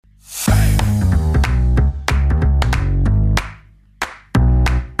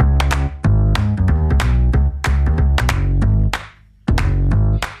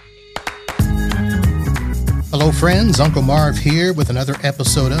friends, Uncle Marv here with another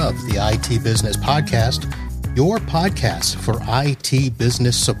episode of the IT Business Podcast, your podcast for IT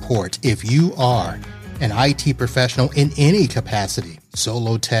business support. If you are an IT professional in any capacity,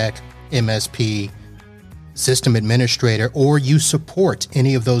 solo tech, MSP, system administrator, or you support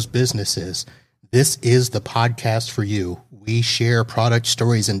any of those businesses, this is the podcast for you. We share product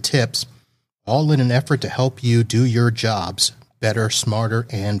stories and tips, all in an effort to help you do your jobs better, smarter,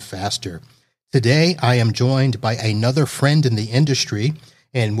 and faster. Today, I am joined by another friend in the industry,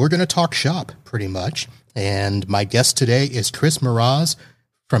 and we're going to talk shop pretty much. And my guest today is Chris Mraz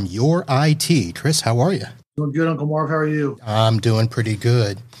from Your IT. Chris, how are you? Doing good, Uncle Marv. How are you? I'm doing pretty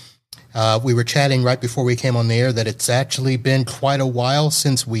good. We were chatting right before we came on the air that it's actually been quite a while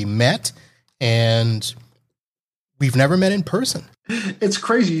since we met, and we've never met in person. It's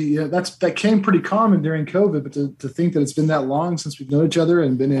crazy. Yeah, that came pretty common during COVID, but to think that it's been that long since we've known each other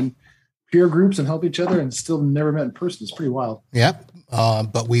and been in peer groups and help each other and still never met in person is pretty wild. Yep.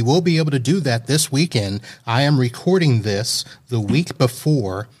 But we will be able to do that this weekend. I am recording this the week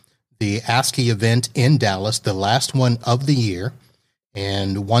before the ASCII event in Dallas, the last one of the year.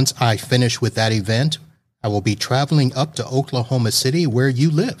 And once I finish with that event, I will be traveling up to Oklahoma City where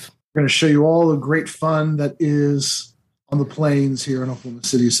you live. We're going to show you all the great fun that is on the plains here in Oklahoma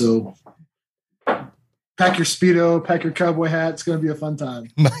City. So pack your Speedo, pack your cowboy hat. It's going to be a fun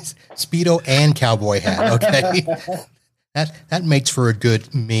time. Speedo and cowboy hat. Okay. That makes for a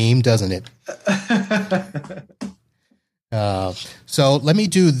good meme, doesn't it? So let me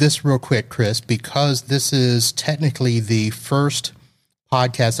do this real quick, Chris, because this is technically the first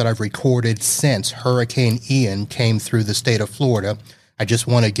podcast that I've recorded since Hurricane Ian came through the state of Florida. I just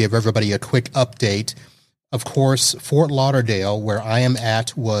want to give everybody a quick update. Of course, Fort Lauderdale, where I am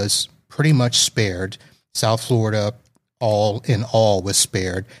at, was pretty much spared. South Florida, all in all, was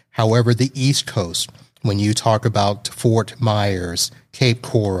spared. However, the East Coast, when you talk about Fort Myers, Cape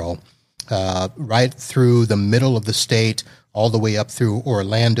Coral, right through the middle of the state, all the way up through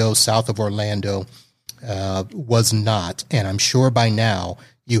Orlando, south of Orlando, was not. And I'm sure by now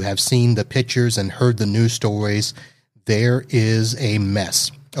you have seen the pictures and heard the news stories. There is a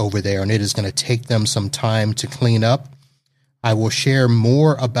mess over there, and it is going to take them some time to clean up. I will share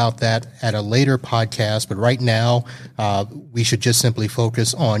more about that at a later podcast, but right now we should just simply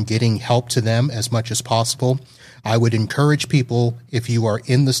focus on getting help to them as much as possible. I would encourage people, if you are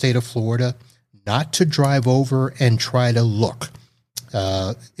in the state of Florida, not to drive over and try to look.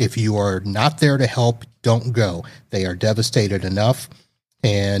 If you are not there to help, don't go. They are devastated enough.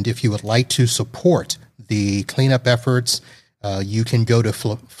 And if you would like to support the cleanup efforts, you can go to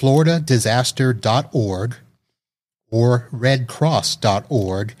floridadisaster.org or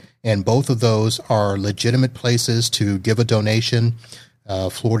redcross.org, and both of those are legitimate places to give a donation.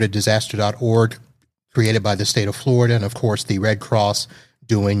 Floridadisaster.org, created by the state of Florida, and of course the Red Cross,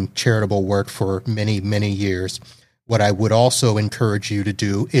 doing charitable work for many, many years. What I would also encourage you to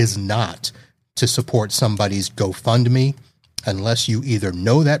do is not to support somebody's GoFundMe unless you either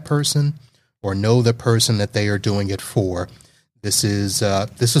know that person or know the person that they are doing it for. This is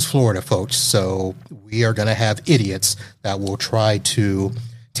Florida, folks, so we are going to have idiots that will try to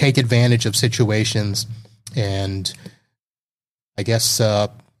take advantage of situations. And I guess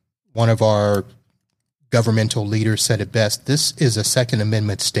one of our governmental leaders said it best: this is a Second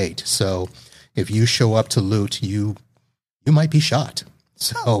Amendment state, so if you show up to loot, you might be shot.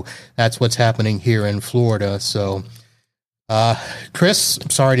 So that's what's happening here in Florida. So Chris, I'm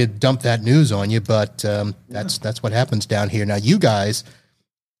sorry to dump that news on you, but that's what happens down here. Now, you guys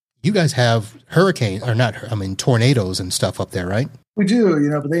have tornadoes and stuff up there, right? We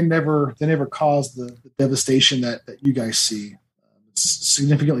do, but they never cause the devastation that you guys see. It's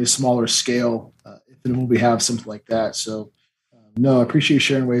significantly smaller scale when we have something like that. So, no, I appreciate you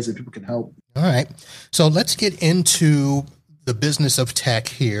sharing ways that people can help. All right. So let's get into the business of tech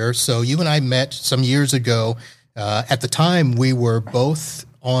here. So you and I met some years ago. At the time, we were both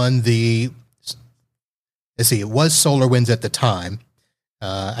on it was SolarWinds at the time.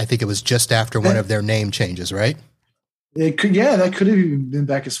 I think it was just after one of their name changes, right? That could have even been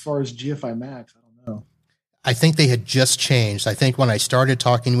back as far as GFI Max. I don't know. I think they had just changed. I think when I started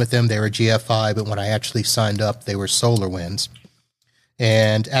talking with them, they were GFI, but when I actually signed up, they were SolarWinds.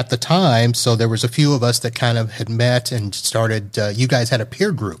 And at the time, so there was a few of us that kind of had met and started, you guys had a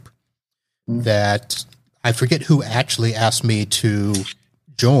peer group that I forget who actually asked me to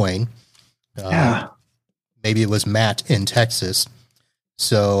join. Maybe it was Matt in Texas.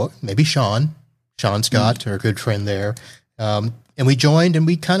 So maybe Sean Scott, our good friend there. And we joined and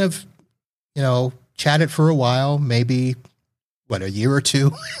we kind of, chatted for a while, maybe a year or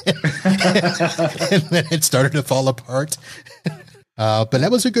two, and then it started to fall apart. But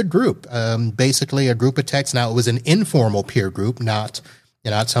that was a good group. Basically, a group of techs. Now, it was an informal peer group, not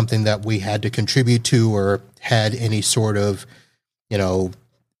something that we had to contribute to or had any sort of,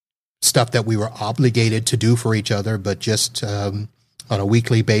 stuff that we were obligated to do for each other, but just on a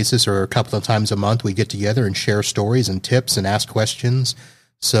weekly basis or a couple of times a month, we get together and share stories and tips and ask questions.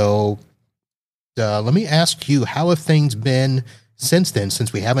 So let me ask you, how have things been since then,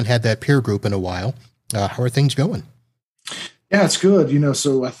 since we haven't had that peer group in a while? How are things going? Yeah, it's good.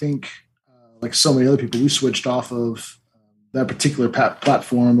 So I think like so many other people, we switched off of that particular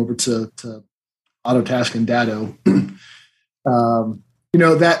platform over to Autotask and Datto.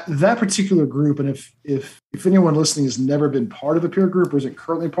 That particular group, and if anyone listening has never been part of a peer group or isn't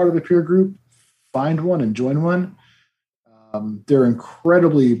currently part of a peer group, find one and join one. They're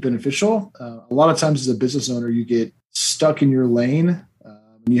incredibly beneficial. A lot of times as a business owner, you get stuck in your lane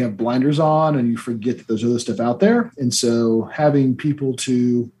and you have blinders on and you forget that there's other stuff out there. And so having people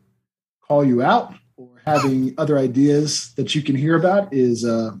to call you out or having other ideas that you can hear about is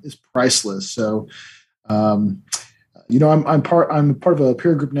priceless. So, I'm part of a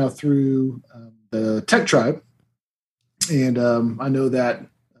peer group now through the Tech Tribe, and I know that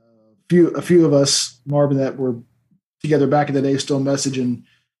a few of us, Marvin, that were together back in the day, still message and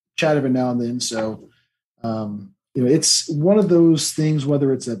chat every now and then. So, it's one of those things,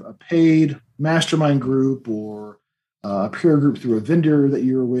 whether it's a paid mastermind group or a peer group through a vendor that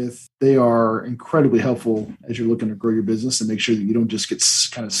you're with, they are incredibly helpful as you're looking to grow your business and make sure that you don't just get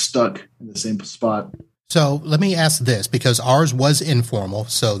kind of stuck in the same spot. So let me ask this, because ours was informal,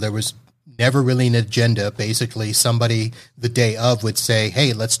 so there was never really an agenda. Basically, somebody the day of would say,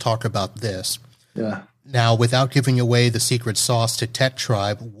 hey, let's talk about this. Yeah. Now, without giving away the secret sauce to Tech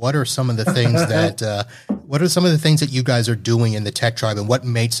Tribe, what are some of the things that you guys are doing in the Tech Tribe, and what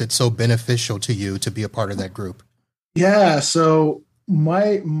makes it so beneficial to you to be a part of that group? Yeah, so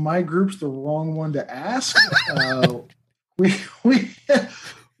my group's the wrong one to ask.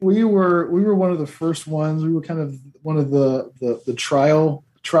 We were one of the first ones. We were kind of one of the trial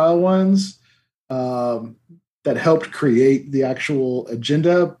ones that helped create the actual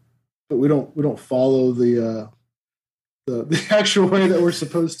agenda, but we don't follow the actual way that we're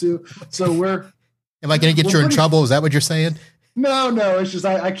supposed to. So am I going to get you in trouble? Is that what you're saying? No. It's just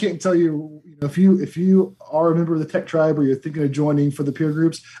I can't tell you. If you are a member of the Tech Tribe or you're thinking of joining for the peer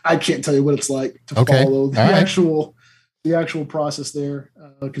groups, I can't tell you what it's like to follow the actual process there,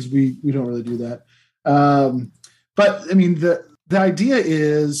 because we don't really do that. But I mean, the idea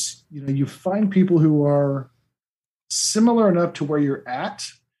is, you find people who are similar enough to where you're at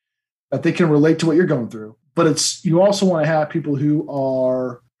that they can relate to what you're going through. But you also want to have people who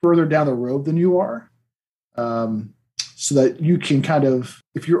are further down the road than you are, so that you can kind of,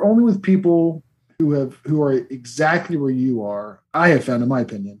 if you're only with people who are exactly where you are, I have found, in my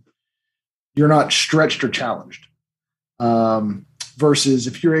opinion, you're not stretched or challenged. Versus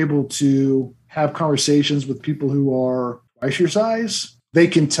if you're able to have conversations with people who are twice your size, they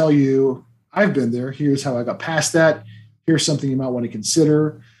can tell you, I've been there. Here's how I got past that. Here's something you might want to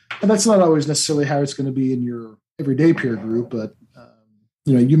consider. And that's not always necessarily how it's going to be in your everyday peer group. But,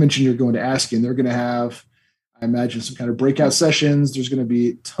 you mentioned you're going to ASCII, and they're going to have, I imagine, some kind of breakout sessions. There's going to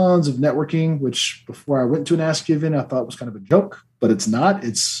be tons of networking, which before I went to an ASCII event, I thought was kind of a joke, but it's not.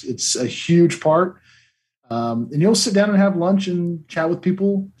 It's a huge part. And you'll sit down and have lunch and chat with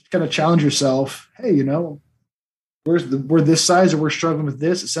people, kind of challenge yourself. Hey, we're this size or we're struggling with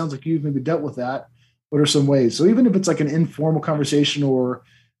this. It sounds like you've maybe dealt with that. What are some ways? So even if it's like an informal conversation, or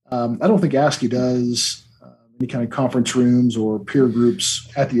I don't think ASCII does any kind of conference rooms or peer groups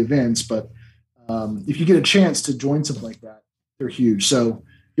at the events, but if you get a chance to join something like that, they're huge. So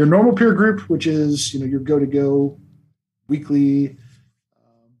your normal peer group, which is, your go-to-go weekly,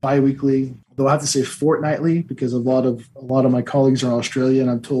 bi-weekly, though I have to say fortnightly, because a lot of my colleagues are in Australia, and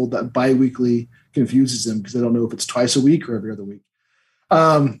I'm told that bi-weekly confuses them because they don't know if it's twice a week or every other week.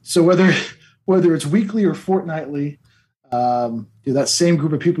 So whether it's weekly or fortnightly, that same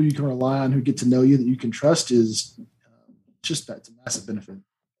group of people you can rely on, who get to know you, that you can trust, is that's a massive benefit.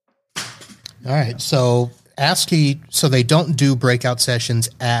 All right. So ASCII, so they don't do breakout sessions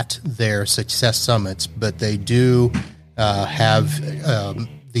at their success summits, but they do have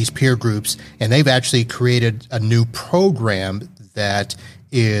these peer groups, and they've actually created a new program that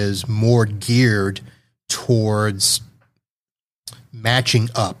is more geared towards matching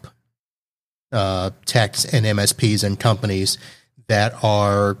up techs and MSPs and companies that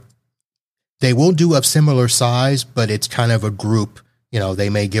they will do of similar size, but it's kind of a group. They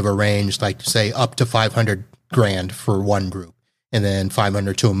may give a range, like say up to $500,000 for one group. and then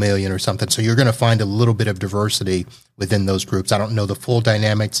 500 to a million or something. So you're going to find a little bit of diversity within those groups. I don't know the full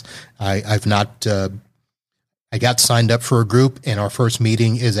dynamics. I've not, I got signed up for a group, and our first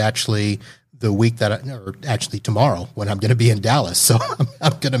meeting is actually the week or actually tomorrow when I'm going to be in Dallas. So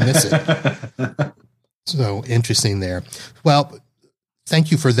I'm going to miss it. So interesting there. Well,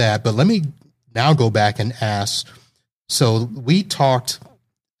 thank you for that. But let me now go back and ask. So we talked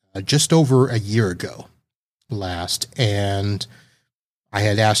just over a year ago last, and I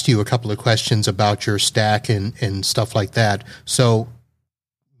had asked you a couple of questions about your stack and stuff like that. So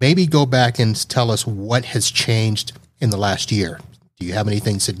maybe go back and tell us what has changed in the last year. Do you have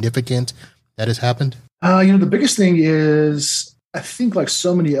anything significant that has happened? The biggest thing is, I think like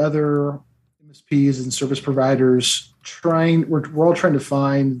so many other MSPs and service providers, we're all trying to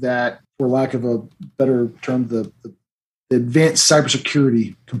find that, for lack of a better term, the advanced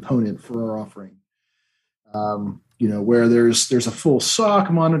cybersecurity component for our offering. Where there's a full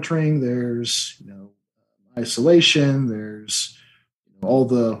SOC monitoring, there's isolation, there's all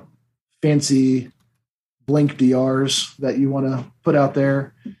the fancy Blink DRs that you want to put out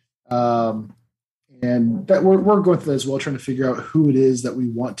there, and that we're going through that as well, trying to figure out who it is that we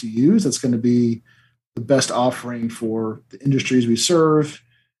want to use that's going to be the best offering for the industries we serve.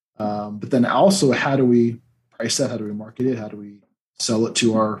 But then also, how do we price that? How do we market it? How do we sell it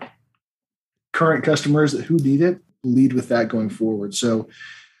to our current customers who need it? Lead with that going forward. So,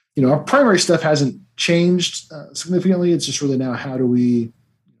 our primary stuff hasn't changed significantly. It's just really now how do we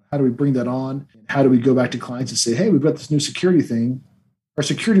bring that on? And how do we go back to clients and say, hey, we've got this new security thing. Our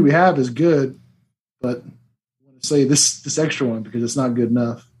security we have is good, but I want to say this extra one because it's not good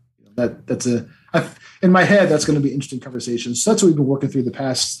enough. In my head, that's going to be interesting conversations. So that's what we've been working through the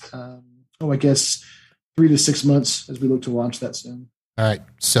past, 3 to 6 months as we look to launch that soon. All right.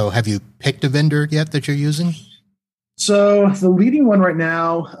 So have you picked a vendor yet that you're using? So the leading one right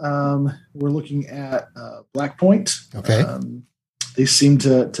now, we're looking at Blackpoint. Okay. They seem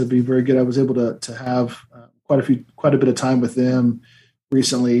to be very good. I was able to have quite a bit of time with them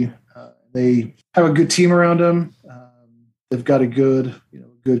recently. They have a good team around them. They've got a good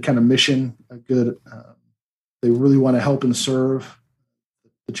kind of mission. They really want to help and serve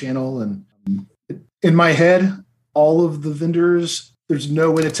the channel. And in my head, all of the vendors, there's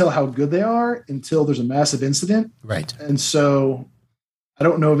no way to tell how good they are until there's a massive incident. Right. And so I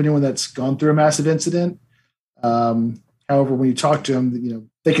don't know of anyone that's gone through a massive incident. However, when you talk to them,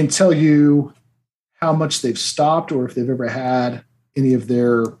 they can tell you how much they've stopped or if they've ever had any of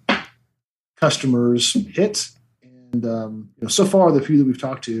their customers hit. And so far, the few that we've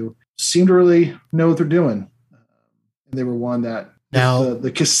talked to seem to really know what they're doing. And they were one that now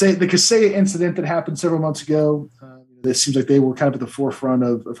the Kaseya incident that happened several months ago. It seems like they were kind of at the forefront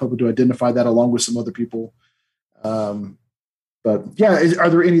of helping to identify that along with some other people. But yeah, are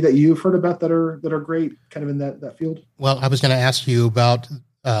there any that you've heard about that are great kind of in that field? Well, I was going to ask you about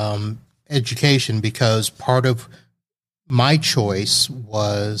education because part of my choice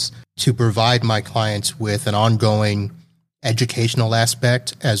was to provide my clients with an ongoing educational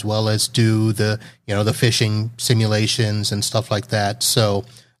aspect as well as do the phishing simulations and stuff like that. So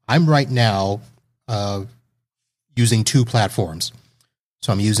I'm right now using 2 platforms.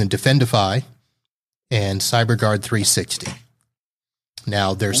 So I'm using Defendify and CyberGuard 360.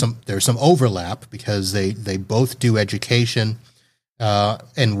 Now there's some overlap because they both do education.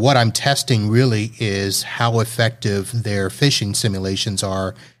 And what I'm testing really is how effective their phishing simulations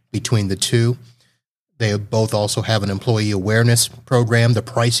are between the two. They both also have an employee awareness program. The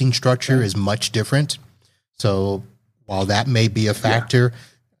pricing structure is much different. So while that may be a factor,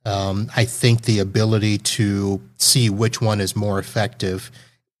 I think the ability to see which one is more effective.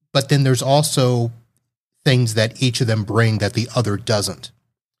 But then there's also things that each of them bring that the other doesn't.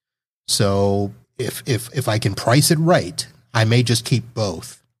 So if I can price it right, I may just keep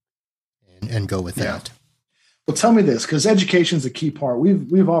both and go with that. Well, tell me this, because education is a key part.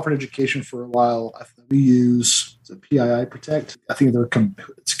 We've offered education for a while. We use PII Protect. I think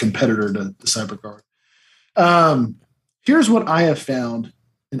it's a competitor to CyberGuard. Here's what I have found,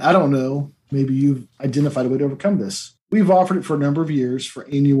 and I don't know, maybe you've identified a way to overcome this. We've offered it for a number of years for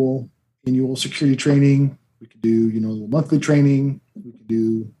annual security training. We could do monthly training. We could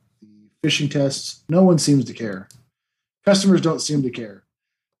do the phishing tests. No one seems to care. Customers don't seem to care.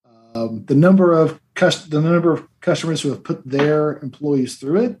 The number of customers who have put their employees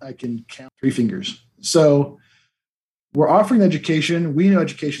through it, I can count 3 fingers. So we're offering education. We know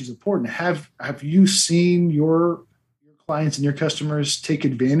education is important. Have you seen your clients and your customers take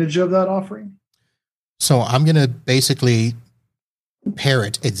advantage of that offering? So I'm going to basically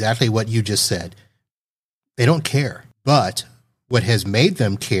parrot exactly what you just said. They don't care. But what has made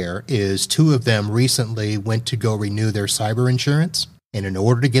them care is two of them recently went to go renew their cyber insurance. And in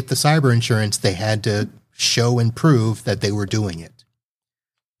order to get the cyber insurance, they had to show and prove that they were doing it.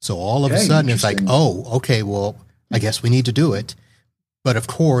 So all of a sudden it's like, oh, okay, well, I guess we need to do it. But of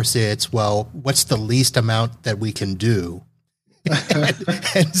course it's, well, what's the least amount that we can do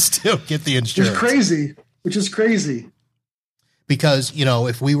and still get the insurance? Which is crazy. Because,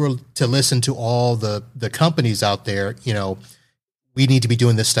 if we were to listen to all the companies out there, we need to be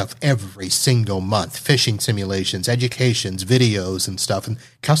doing this stuff every single month, phishing simulations, educations, videos and stuff. And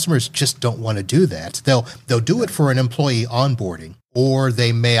customers just don't want to do that. They'll do it for an employee onboarding, or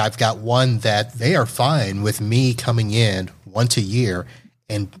I've got one that they are fine with me coming in once a year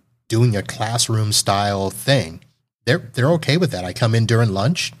and doing a classroom style thing. They're okay with that. I come in during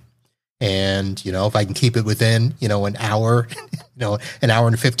lunch and, if I can keep it within, an hour, an hour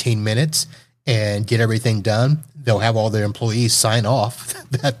and 15 minutes and get everything done, they'll have all their employees sign off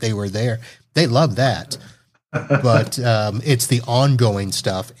that they were there. They love that. But it's the ongoing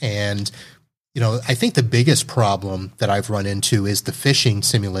stuff. And, I think the biggest problem that I've run into is the phishing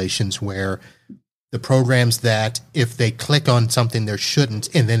simulations, where the programs that if they click on something they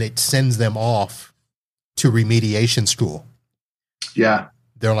shouldn't, and then it sends them off to remediation school. Yeah.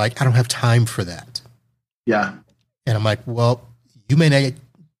 They're like, I don't have time for that. Yeah. And I'm like, well, you may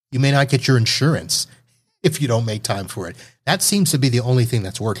not get your insurance if you don't make time for it. That seems to be the only thing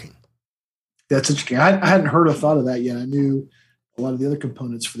that's working. That's interesting. I hadn't heard or thought of that yet. I knew a lot of the other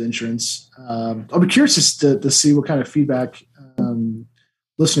components for the insurance. I'll be curious to see what kind of feedback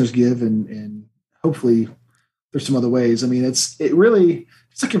listeners give, and hopefully there's some other ways. I mean, it's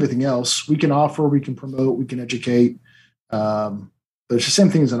like everything else. We can offer, we can promote, we can educate. But it's the same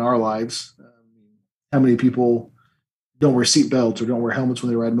things in our lives. How many people don't wear seatbelts or don't wear helmets when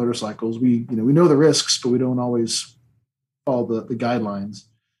they ride motorcycles? We know the risks, but we don't always follow the guidelines.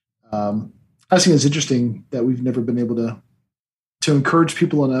 I think it's interesting that we've never been able to encourage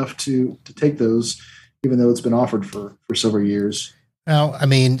people enough to take those, even though it's been offered for several years. Well, I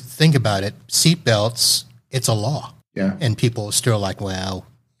mean, think about it. Seatbelts, it's a law. Yeah. And people are still like, well,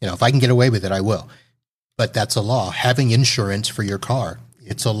 if I can get away with it, I will. But that's a law. Having insurance for your car,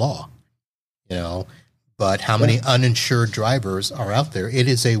 it's a law. But how many uninsured drivers are out there? It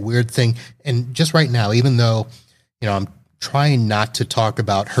is a weird thing. And just right now, even though, I'm trying not to talk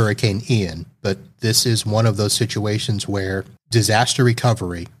about Hurricane Ian, but this is one of those situations where disaster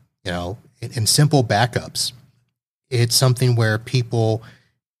recovery, and simple backups, it's something where people,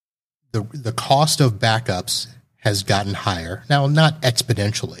 the cost of backups has gotten higher. Now, not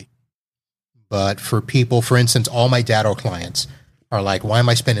exponentially, but for people, for instance, all my Datto clients are like, why am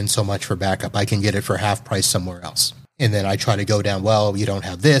I spending so much for backup? I can get it for half price somewhere else. And then I try to go down, well, you don't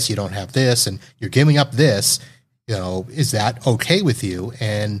have this, and you're giving up this, is that okay with you?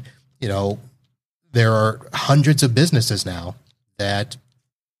 And, there are hundreds of businesses now that,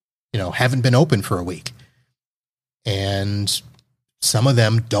 haven't been open for a week. And some of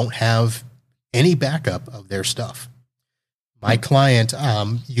them don't have any backup of their stuff. My client,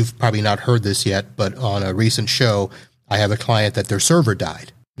 you've probably not heard this yet, but on a recent show, I have a client that their server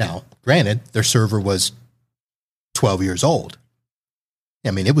died. Now, granted, their server was 12 years old.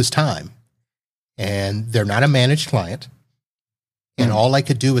 I mean, it was time. And they're not a managed client. And all I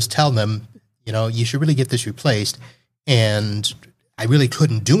could do was tell them, you should really get this replaced. And I really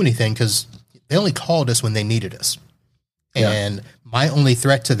couldn't do anything because they only called us when they needed us. Yeah. And my only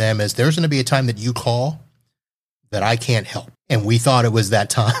threat to them is there's going to be a time that you call that I can't help. And we thought it was that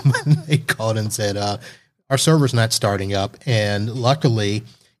time when they called and said, our server's not starting up. And luckily,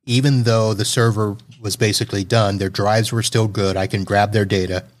 even though the server was basically done, their drives were still good. I can grab their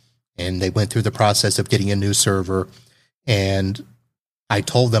data. And they went through the process of getting a new server. And I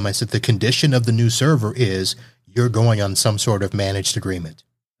told them, I said, the condition of the new server is you're going on some sort of managed agreement.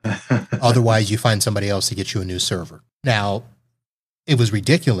 Otherwise, you find somebody else to get you a new server. Now, it was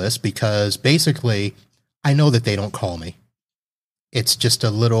ridiculous because basically, I know that they don't call me. It's just a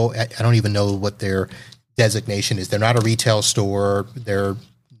little, I don't even know what their designation is. They're not a retail store. They're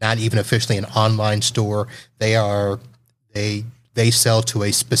not even officially an online store. They sell to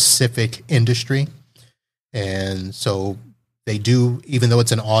a specific industry. And so they do, even though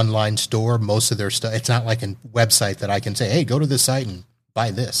it's an online store, most of their stuff, it's not like a website that I can say, hey, go to this site and buy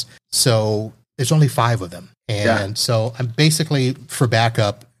this. So there's only 5 of them. And so I'm basically for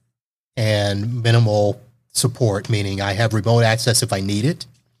backup and minimal support, meaning I have remote access if I need it.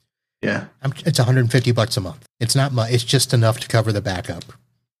 Yeah. It's $150 a month. It's not much. It's just enough to cover the backup.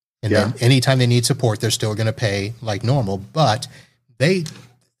 And then anytime they need support, they're still going to pay like normal. But they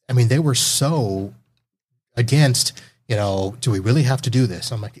were so against, do we really have to do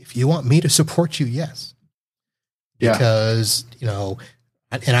this? I'm like, if you want me to support you, yes. Because,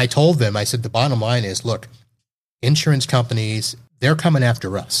 and I told them, I said, the bottom line is, look, insurance companies, they're coming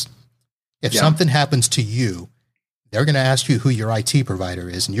after us. If something happens to you, they're going to ask you who your IT provider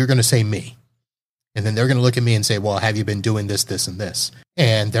is, and you're going to say me. And then they're going to look at me and say, well, have you been doing this, this, and this?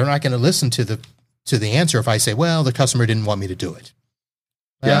 And they're not going to listen to the answer if I say, well, the customer didn't want me to do it.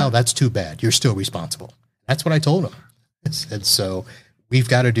 Well, that's too bad. You're still responsible. That's what I told them. And so we've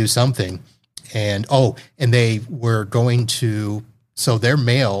got to do something. And, and they were going to, so their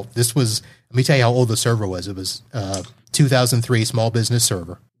mail, let me tell you how old the server was. It was 2003 small business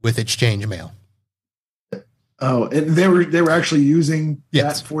server with Exchange Mail. Oh, and they were actually using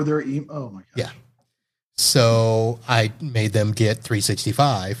that for their email. Oh my gosh. Yeah. So I made them get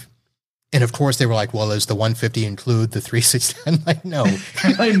 365. And of course they were like, well, does the 150 include the 360? I'm like, no.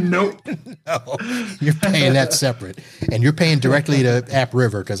 I know. No, you're paying that separate. And you're paying directly to App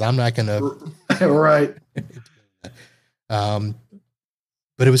River because I'm not going to. Right.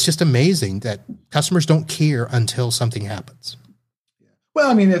 But it was just amazing that customers don't care until something happens. Well,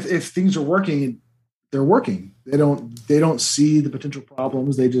 I mean, if things are working, they're working. They don't see the potential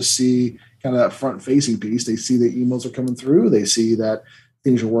problems. They just see kind of that front facing piece. They see the emails are coming through. They see that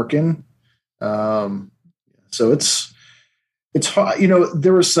things are working. So it's hard.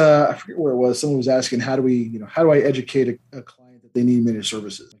 There was, I forget where it was. Someone was asking, how do I educate a client that they need managed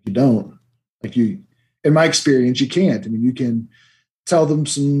services? You don't, in my experience, you can't. I mean, you can tell them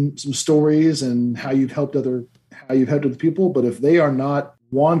some stories and how you've helped other people. But if they are not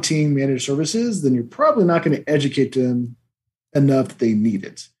wanting managed services, then you're probably not going to educate them enough that they need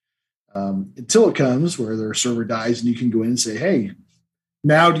it. Until it comes where their server dies and you can go in and say, hey,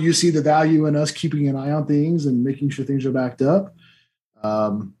 now do you see the value in us keeping an eye on things and making sure things are backed up?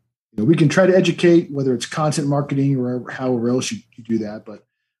 We can try to educate, whether it's content marketing or however else you do that. But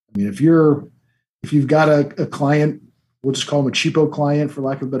I mean, if you've got a client, we'll just call them a cheapo client for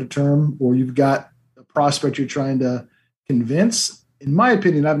lack of a better term, or you've got a prospect you're trying to convince, in my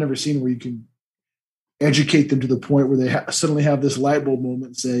opinion, I've never seen where you can educate them to the point where they suddenly have this light bulb moment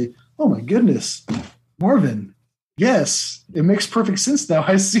and say, oh my goodness, Marvin, yes, it makes perfect sense now.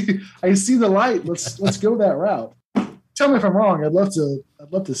 I see the light. Let's go that route. Tell me if I'm wrong. I'd love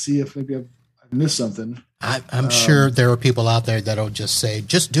to see if maybe I've missed something. I'm sure there are people out there that'll just say,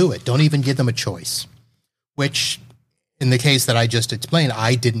 just do it. Don't even give them a choice, which in the case that I just explained,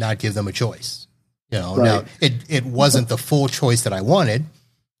 I did not give them a choice. Right. Now it wasn't the full choice that I wanted.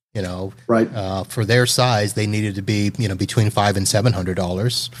 Right. For their size, they needed to be, between $500 and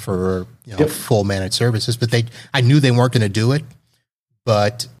 $700 for full managed services. But I knew they weren't going to do it.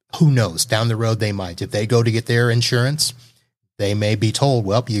 But who knows? Down the road, they might. If they go to get their insurance, they may be told,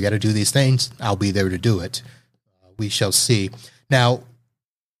 "Well, you got to do these things. I'll be there to do it." We shall see. Now,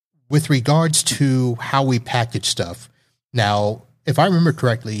 with regards to how we package stuff, now, if I remember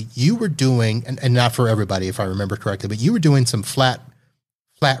correctly, you were doing, and not for everybody, if I remember correctly, but you were doing some flat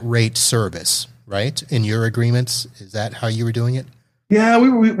rate service, right? In your agreements, is that how you were doing it? Yeah,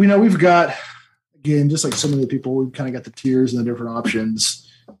 we've got, again, just like some of the people, we've kind of got the tiers and the different options.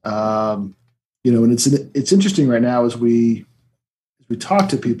 And it's interesting right now as we talk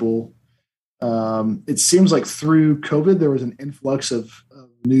to people. It seems like through COVID there was an influx of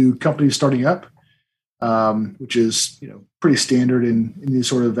new companies starting up, which is pretty standard in these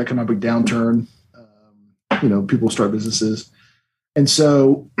sort of economic downturn. People start businesses. And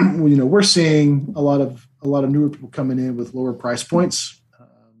so, we're seeing a lot of newer people coming in with lower price points,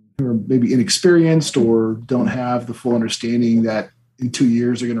 who are maybe inexperienced or don't have the full understanding that in 2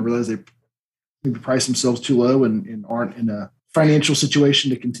 years they're going to realize they maybe price themselves too low and aren't in a financial situation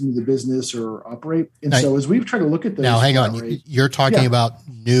to continue the business or operate. And so, as we've tried to look at those, now hang on, you're talking about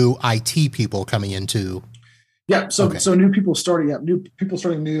new IT people coming into. Yeah. So new people starting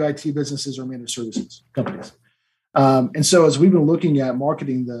new IT businesses or managed services companies. And so as we've been looking at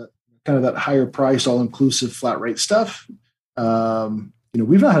marketing the kind of that higher price, all inclusive flat rate stuff,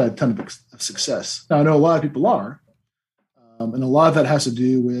 we've not had a ton of success. Now I know a lot of people are, and a lot of that has to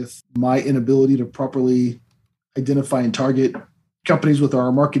do with my inability to properly identify and target companies with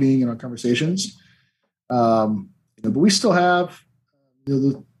our marketing and our conversations. But we still have,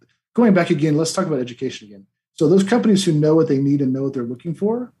 going back again, let's talk about education again. So those companies who know what they need and know what they're looking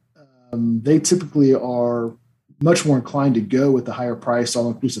for, they typically are much more inclined to go with the higher price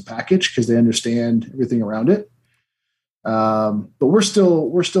all-inclusive package because they understand everything around it. But we're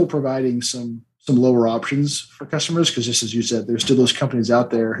still providing some lower options for customers because, just as you said, there's still those companies out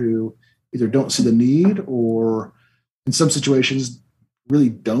there who either don't see the need or, in some situations, really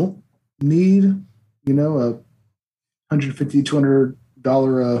don't need a $150,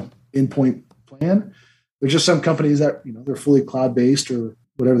 $200 endpoint plan. There's just some companies that, they're fully cloud-based or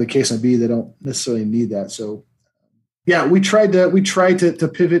whatever the case may be. They don't necessarily need that. So yeah, we tried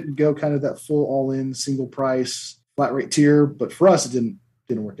to pivot and go kind of that full all-in single price flat rate tier, but for us, it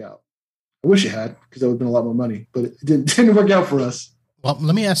didn't work out. I wish it had, because that would have been a lot more money, but it didn't work out for us. Well,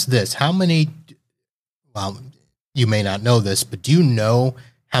 let me ask this. Well, you may not know this, but do you know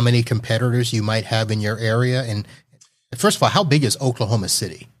how many competitors you might have in your area? And first of all, how big is Oklahoma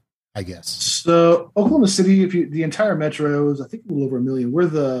City, I guess? So Oklahoma City, the entire metro is, I think, a little over 1 million.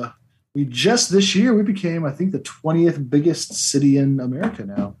 We just this year, we became, I think, the 20th biggest city in America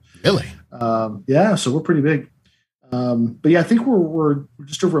now. Really? Yeah, so we're pretty big. But yeah, I think we're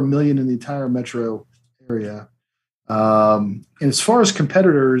just over 1 million in the entire metro area. And as far as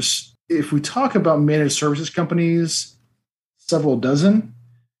competitors, if we talk about managed services companies, several dozen.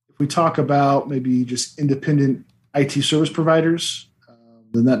 If we talk about maybe just independent IT service providers,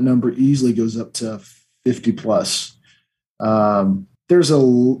 then that number easily goes up to 50 plus. There's a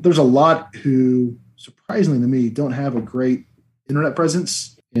lot who, surprisingly to me, don't have a great internet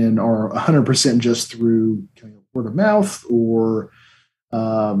presence and are 100% just through kind of word of mouth or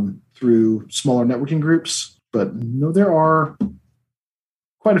through smaller networking groups. But no, there are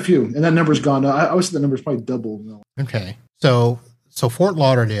quite a few, and that number's gone up. I would say the number's probably doubled. Okay, so Fort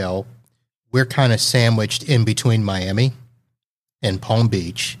Lauderdale, we're kind of sandwiched in between Miami and Palm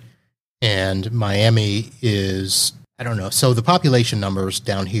Beach, and Miami is, I don't know. So the population numbers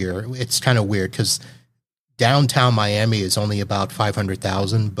down here, it's kind of weird because downtown Miami is only about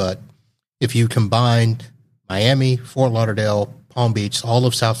 500,000, but if you combine Miami, Fort Lauderdale, Palm Beach, all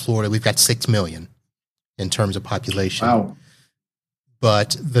of South Florida, we've got 6 million in terms of population. Wow.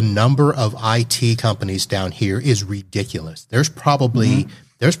 But the number of IT companies down here is ridiculous. There's probably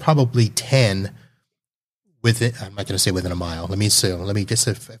 10 within, I'm not going to say within a mile. Let me just,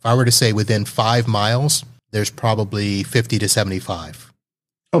 if I were to say within 5 miles, there's probably 50 to 75.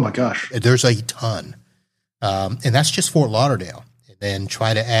 Oh my gosh. There's a ton. And that's just Fort Lauderdale. And then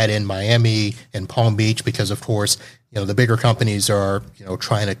try to add in Miami and Palm Beach because, of course, the bigger companies are,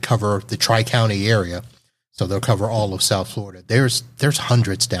 trying to cover the Tri-County area. So they'll cover all of South Florida. There's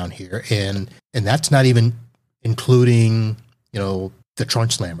hundreds down here. And that's not even including, the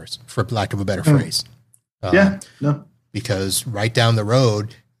trunk slammers, for lack of a better phrase. No. Because right down the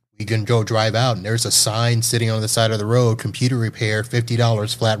road, we can go drive out and there's a sign sitting on the side of the road, computer repair,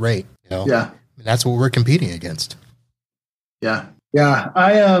 $50 flat rate. Yeah. And that's what we're competing against. Yeah. Yeah.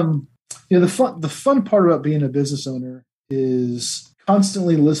 The fun part about being a business owner is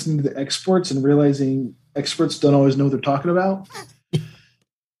constantly listening to the experts and realizing experts don't always know what they're talking about.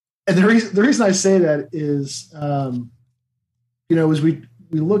 And the reason I say that is, as we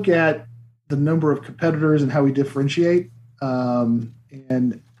look at the number of competitors and how we differentiate, and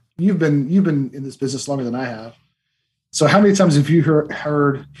you've been in this business longer than I have. So how many times have you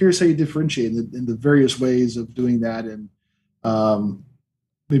heard here's how you differentiate in the various ways of doing that, and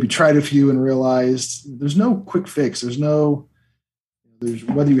maybe tried a few and realized there's no quick fix. There's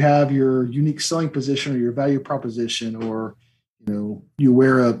whether you have your unique selling position or your value proposition, or you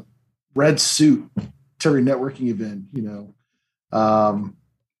wear a red suit to every networking event.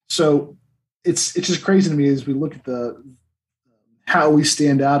 So it's just crazy to me as we look at how we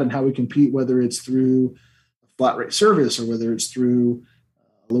stand out and how we compete, whether it's through a flat rate service or whether it's through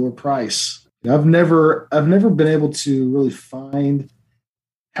a lower price. I've never been able to really find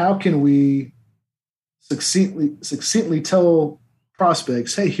how can we succinctly tell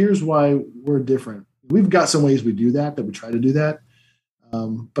prospects, hey, here's why we're different. We've got some ways we do that we try to do that.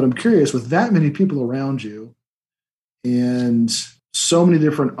 But I'm curious, with that many people around you and so many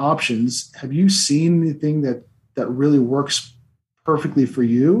different options, have you seen anything that really works perfectly for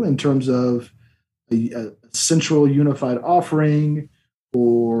you in terms of a central unified offering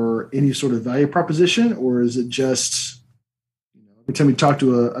or any sort of value proposition? Or is it just, every time you talk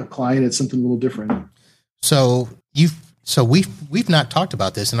to a client, it's something a little different? So we've not talked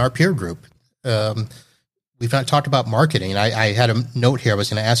about this in our peer group. We've not talked about marketing. And I had a note here. I was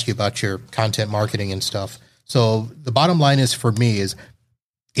going to ask you about your content marketing and stuff. So the bottom line is, for me, is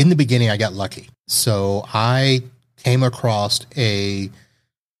in the beginning, I got lucky. So I came across a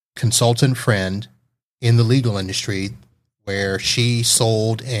consultant friend in the legal industry where she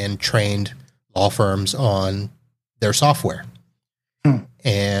sold and trained law firms on their software.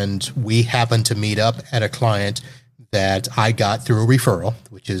 And we happened to meet up at a client that I got through a referral,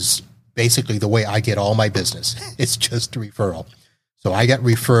 which is basically the way I get all my business. It's just a referral. So I got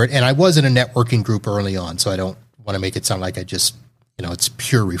referred, and I was in a networking group early on, so I don't want to make it sound like I just, it's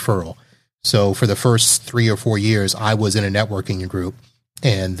pure referral. So for the first 3 or 4 years, I was in a networking group,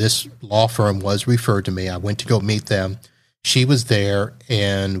 and this law firm was referred to me. I went to go meet them. She was there,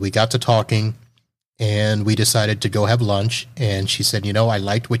 and we got to talking, and we decided to go have lunch. And she said, I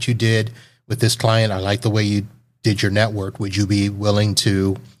liked what you did with this client. I like the way you did your network. Would you be willing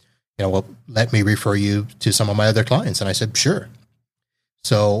to, let me refer you to some of my other clients? And I said, sure.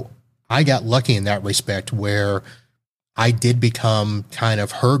 So I got lucky in that respect where I did become kind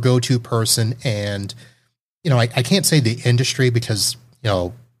of her go-to person. And, I can't say the industry because,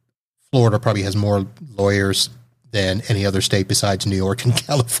 Florida probably has more lawyers than any other state besides New York and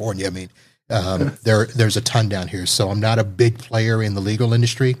California. I mean, there's a ton down here. So I'm not a big player in the legal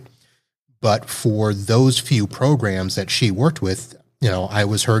industry, but for those few programs that she worked with, I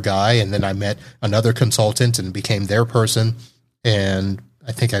was her guy. And then I met another consultant and became their person. And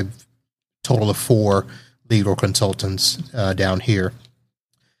I think I've total of 4 legal consultants down here.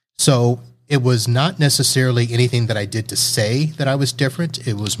 So it was not necessarily anything that I did to say that I was different.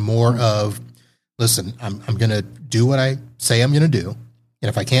 It was more of, listen, I'm going to do what I say I'm going to do. And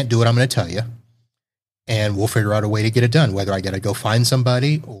if I can't do it, I'm going to tell you. And we'll figure out a way to get it done, whether I got to go find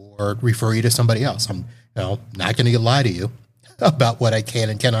somebody or refer you to somebody else. I'm not going to lie to you about what I can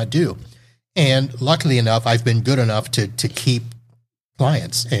and cannot do. And luckily enough, I've been good enough to keep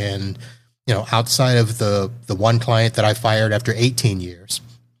clients. And, outside of the one client that I fired after 18 years,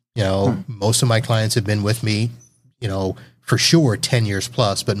 most of my clients have been with me, for sure 10 years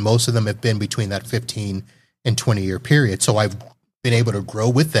plus, but most of them have been between that 15 and 20 year period. So I've been able to grow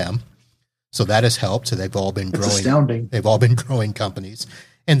with them. So that has helped. So they've all been growing. Astounding. They've all been growing companies.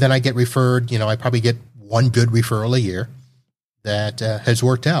 And then I get referred, I probably get one good referral a year that has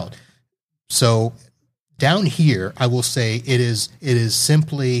worked out. So down here, I will say it is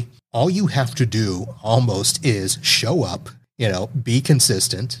simply all you have to do almost is show up, be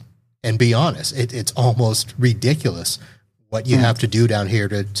consistent and be honest. It's almost ridiculous what you have to do down here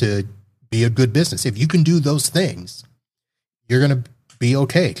to be a good business. If you can do those things, you're going to be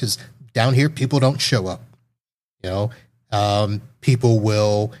okay. Because down here, people don't show up. People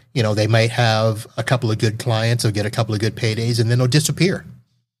will, they might have a couple of good clients or get a couple of good paydays, and then they'll disappear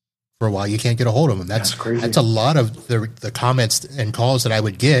for a while. You can't get a hold of them. That's crazy. That's a lot of the comments and calls that I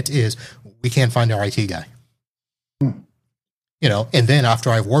would get is, we can't find our IT guy. And then after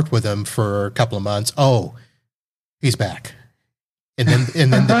I've worked with them for a couple of months, oh, he's back. And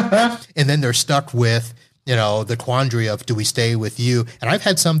then they're stuck with, the quandary of, do we stay with you? And I've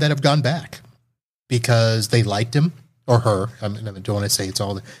had some that have gone back because they liked him or her. I don't want to say it's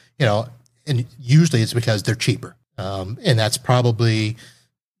all, and usually it's because they're cheaper. And that's probably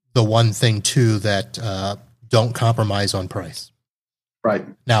the one thing too, that don't compromise on price. Right.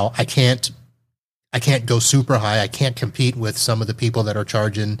 Now I can't go super high. I can't compete with some of the people that are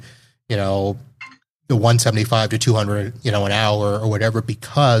charging, the 175 to 200, an hour or whatever,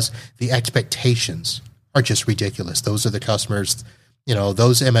 because the expectations are just ridiculous. Those are the customers,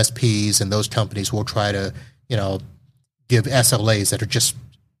 those MSPs and those companies will try to, give SLAs that are just,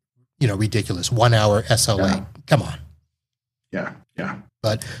 ridiculous. 1 hour SLA. Yeah. Come on. Yeah. Yeah.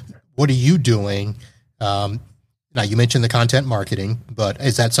 But what are you doing? Now you mentioned the content marketing, but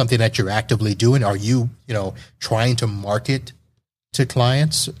is that something that you're actively doing? Are you, trying to market to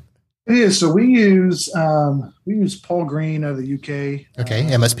clients? It is. So we use Paul Green out of the UK. Okay.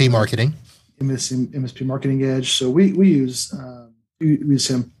 MSP marketing. MSP Marketing Edge. So we use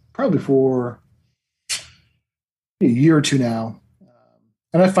him probably for a year or two now.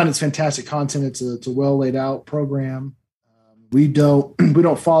 And I find it's fantastic content. It's a well laid out program. We don't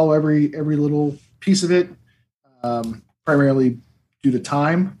follow every little piece of it, primarily due to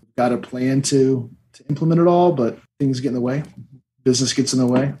time. We've got a plan to implement it all, but things get in the way. Business gets in the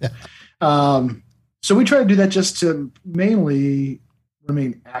way. Yeah. So we try to do that just to mainly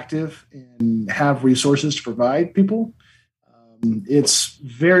remain active and have resources to provide people. It's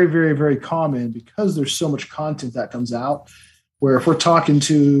very, very, very common because there's so much content that comes out, where if we're talking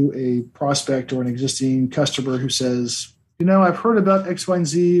to a prospect or an existing customer who says, I've heard about X, Y, and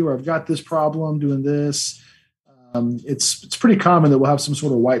Z, or I've got this problem doing this. It's pretty common that we'll have some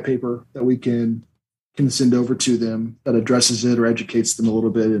sort of white paper that we can send over to them that addresses it or educates them a little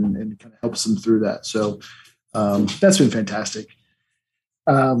bit and kind of helps them through that. So that's been fantastic.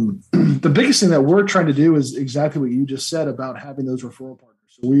 The biggest thing that we're trying to do is exactly what you just said about having those referral partners.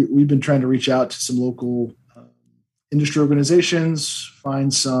 So we've been trying to reach out to some local industry organizations,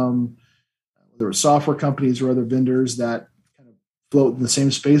 find some, whether it's software companies or other vendors that kind of float in the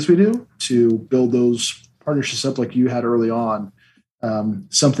same space we do, to build those partnerships up like you had early on.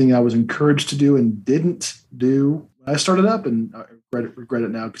 Something I was encouraged to do and didn't do when I started up, and I regret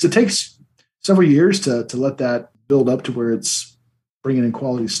it now, because it takes several years to let that build up to where it's bringing in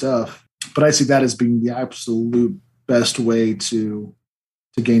quality stuff. But I see that as being the absolute best way to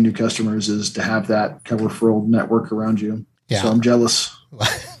gain new customers is to have that kind of referral network around you. Yeah. So I'm jealous.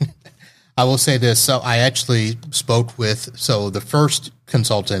 I will say this. So I actually spoke with, the first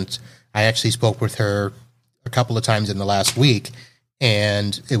consultant, I actually spoke with her a couple of times in the last week.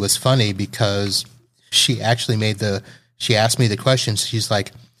 And it was funny because she actually she asked me the questions. She's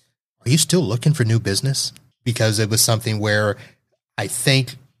like, are you still looking for new business? Because it was something where I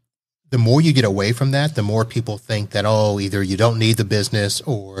think the more you get away from that, the more people think that, either you don't need the business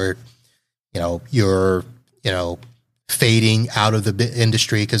or, you're, fading out of the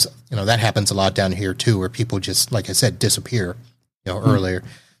industry. Cause that happens a lot down here too, where people just, like I said, disappear, earlier.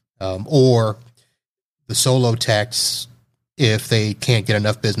 Or the solo techs, if they can't get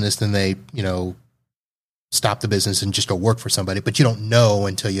enough business, then they, stop the business and just go work for somebody, but you don't know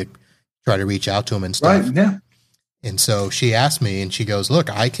until you try to reach out to them and stuff. Right. Yeah. And so she asked me and she goes, look,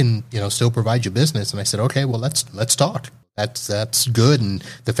 I can, still provide you business. And I said, okay, well, let's talk. That's good. And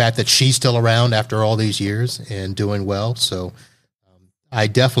the fact that she's still around after all these years and doing well. So I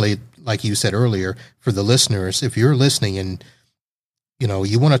definitely, like you said earlier, for the listeners, if you're listening and,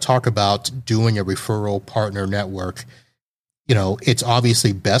 you want to talk about doing a referral partner network, it's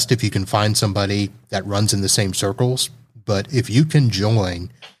obviously best if you can find somebody that runs in the same circles. But if you can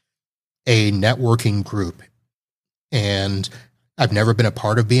join a networking group, and I've never been a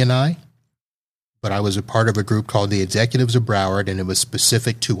part of BNI, but I was a part of a group called the Executives of Broward, and it was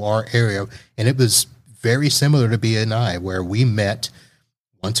specific to our area. And it was very similar to BNI, where we met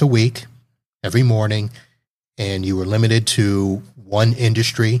once a week, every morning, and you were limited to one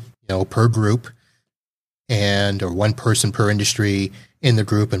industry, per group, or one person per industry in the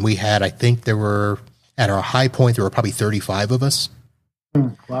group. And we had, I think there were, at our high point, there were probably 35 of us.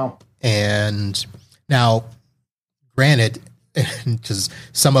 Wow. And now, granted, because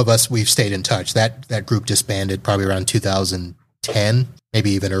some of us, we've stayed in touch. That group disbanded probably around 2010,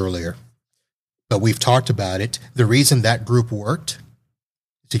 maybe even earlier. But we've talked about it. The reason that group worked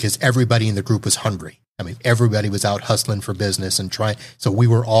is because everybody in the group was hungry. I mean, everybody was out hustling for business and trying. So we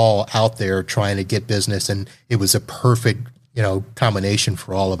were all out there trying to get business, and it was a perfect, combination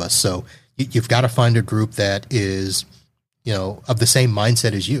for all of us. So you've got to find a group that is, of the same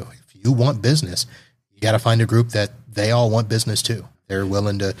mindset as you. If you want business, you got to find a group that they all want business too. They're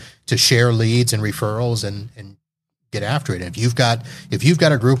willing to share leads and referrals and get after it. And if you've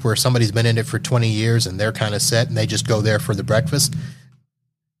got a group where somebody's been in it for 20 years and they're kind of set and they just go there for the breakfast,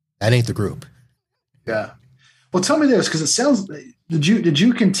 that ain't the group. Yeah. Well, tell me this, because it sounds, did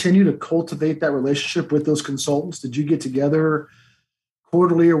you continue to cultivate that relationship with those consultants? Did you get together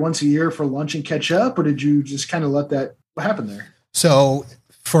quarterly or once a year for lunch and catch up, or did you just kind of let that, what happened there? So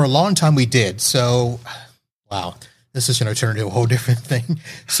for a long time we did. So, wow, this is going to turn into a whole different thing.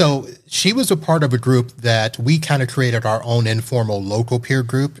 So she was a part of a group that we kind of created our own informal local peer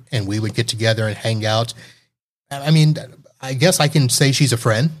group, and we would get together and hang out. I mean, I guess I can say she's a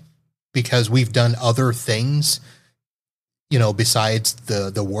friend because we've done other things, besides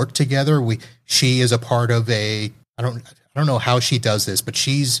the work together. She is a part of I don't know how she does this, but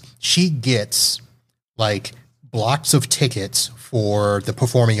she gets like blocks of tickets for the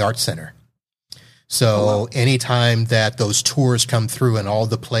Performing Arts Center. So anytime that those tours come through and all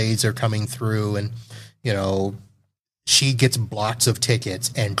the plays are coming through and, she gets blocks of tickets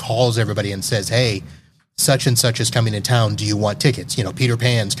and calls everybody and says, hey, such and such is coming to town. Do you want tickets? Peter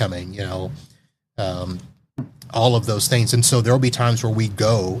Pan's coming, all of those things. And so there'll be times where we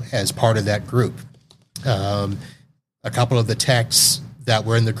go as part of that group. A couple of the techs that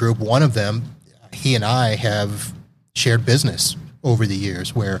were in the group, one of them, he and I have shared business over the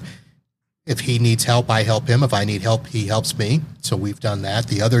years where if he needs help, I help him. If I need help, he helps me. So we've done that.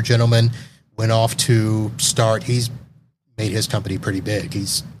 The other gentleman went off to start. He's made his company pretty big.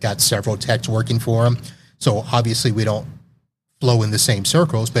 He's got several techs working for him. So obviously we don't flow in the same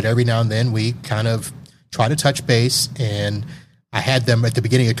circles, but every now and then we kind of try to touch base. And I had them at the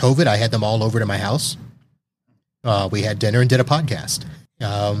beginning of COVID. I had them all over to my house. We had dinner and did a podcast.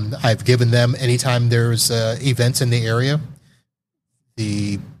 I've given them, anytime there's events in the area,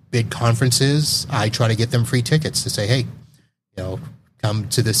 the big conferences, I try to get them free tickets to say, hey, come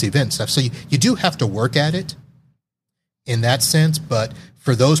to this event stuff. So you do have to work at it in that sense. But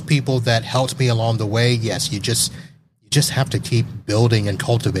for those people that helped me along the way, yes, you just have to keep building and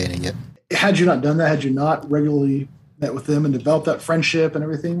cultivating it. Had you not done that, had you not regularly met with them and developed that friendship and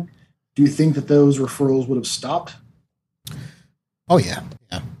everything, do you think that those referrals would have stopped? Oh, yeah.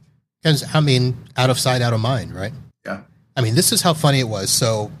 Because, out of sight, out of mind, right? Yeah. This is how funny it was.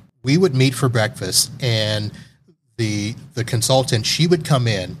 So we would meet for breakfast, and the consultant, she would come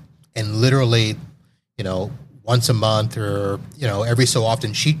in and literally, once a month or, every so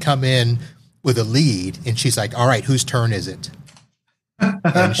often, she'd come in with a lead, and she's like, all right, whose turn is it?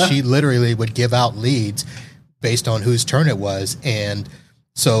 And she literally would give out leads based on whose turn it was. And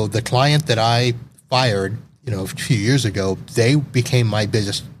so the client that I fired, a few years ago, they became my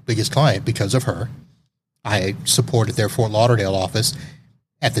biggest client because of her. I supported their Fort Lauderdale office.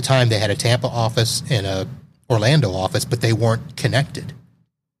 At the time, they had a Tampa office and a Orlando office, but they weren't connected.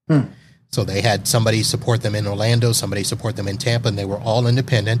 So they had somebody support them in Orlando, somebody support them in Tampa, and they were all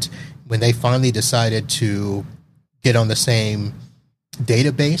independent. When they finally decided to get on the same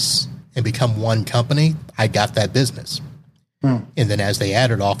database and become one company, I got that business. And then as they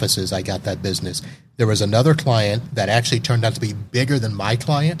added offices, I got that business. There was another client that actually turned out to be bigger than my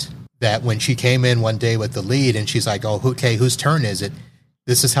client, that when she came in one day with the lead and she's like, oh, okay, whose turn is it?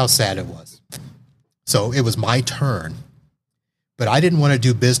 This is how sad it was. So it was my turn, but I didn't want to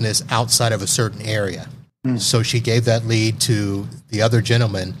do business outside of a certain area. So she gave that lead to the other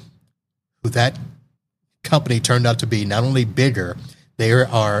gentleman, who that company turned out to be not only bigger, they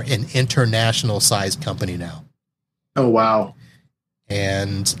are an international sized company now. Oh, wow.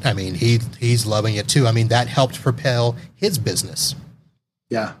 And I mean, he's loving it too. I mean, that helped propel his business.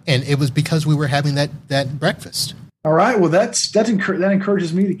 Yeah. And it was because we were having that breakfast. All right. Well, that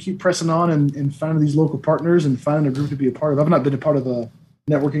encourages me to keep pressing on and finding these local partners and finding a group to be a part of. I've not been a part of a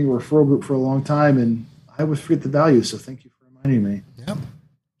networking or referral group for a long time, and I always forget the value. So thank you for reminding me. Yeah.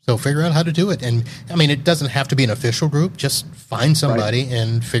 So figure out how to do it. And I mean, it doesn't have to be an official group. Just find somebody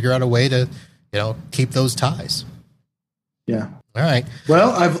and figure out a way to, keep those ties. Yeah. All right.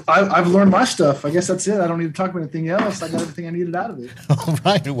 Well, I've learned my stuff. I guess that's it. I don't need to talk about anything else. I got everything I needed out of it. All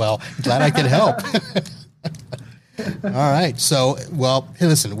right. Well, glad I could help. All right. So, well, hey,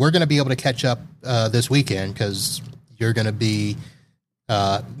 listen, we're going to be able to catch up this weekend because you're going to be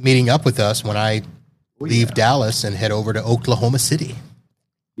meeting up with us when I leave Dallas and head over to Oklahoma City.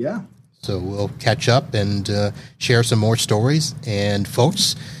 Yeah. So we'll catch up and share some more stories. And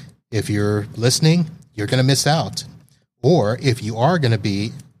folks, if you're listening, you're going to miss out. Or if you are going to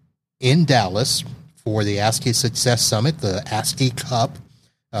be in Dallas for the ASCII Success Summit, the ASCII Cup,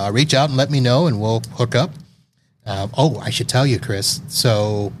 reach out and let me know and we'll hook up. I should tell you, Chris.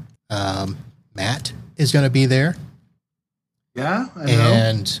 So Matt is going to be there. Yeah, I know.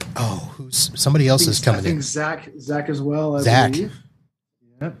 And somebody else is coming in. I think Zach as well. Zach. Believe.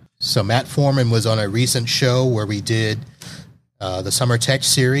 Yep. So Matt Foreman was on a recent show where we did the Summer Tech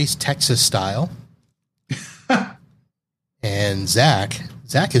Series, Texas style. And Zach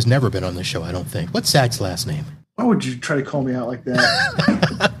has never been on the show, I don't think. What's Zach's last name? Why would you try to call me out like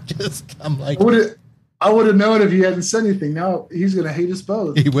that? I'm like, I would have known if you hadn't said anything. Now he's going to hate us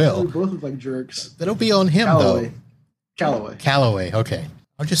both. He will. We both look like jerks. That'll be on him, though. Callaway. Okay.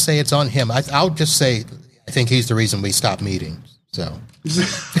 I'll just say it's on him. I'll just say I think he's the reason we stopped meeting. So.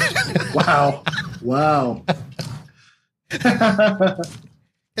 Wow.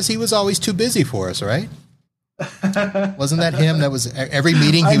 Because he was always too busy for us, right? Wasn't that him? That was every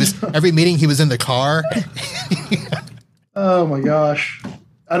meeting he was in the car. Oh my gosh.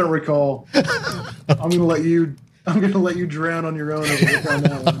 I don't recall. I'm gonna let you drown on your own on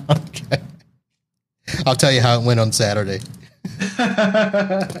that one. Okay. I'll tell you how it went on Saturday.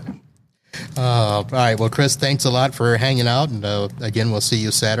 All right. Well, Chris, thanks a lot for hanging out. And again, we'll see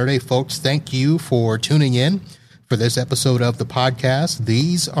you Saturday. Folks, thank you for tuning in for this episode of the podcast.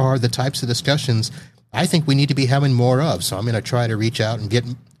 These are the types of discussions I think we need to be having more of. So I'm going to try to reach out and get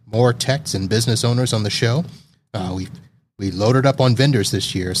more techs and business owners on the show. We loaded up on vendors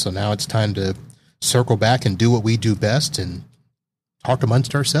this year, so now it's time to circle back and do what we do best and talk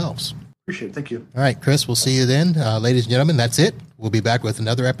amongst ourselves. Appreciate it. Thank you. All right, Chris, we'll see you then. Ladies and gentlemen, that's it. We'll be back with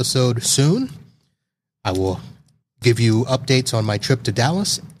another episode soon. I will give you updates on my trip to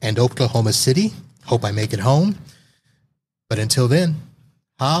Dallas and Oklahoma City. Hope I make it home. But until then,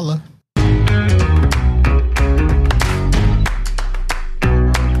 holla.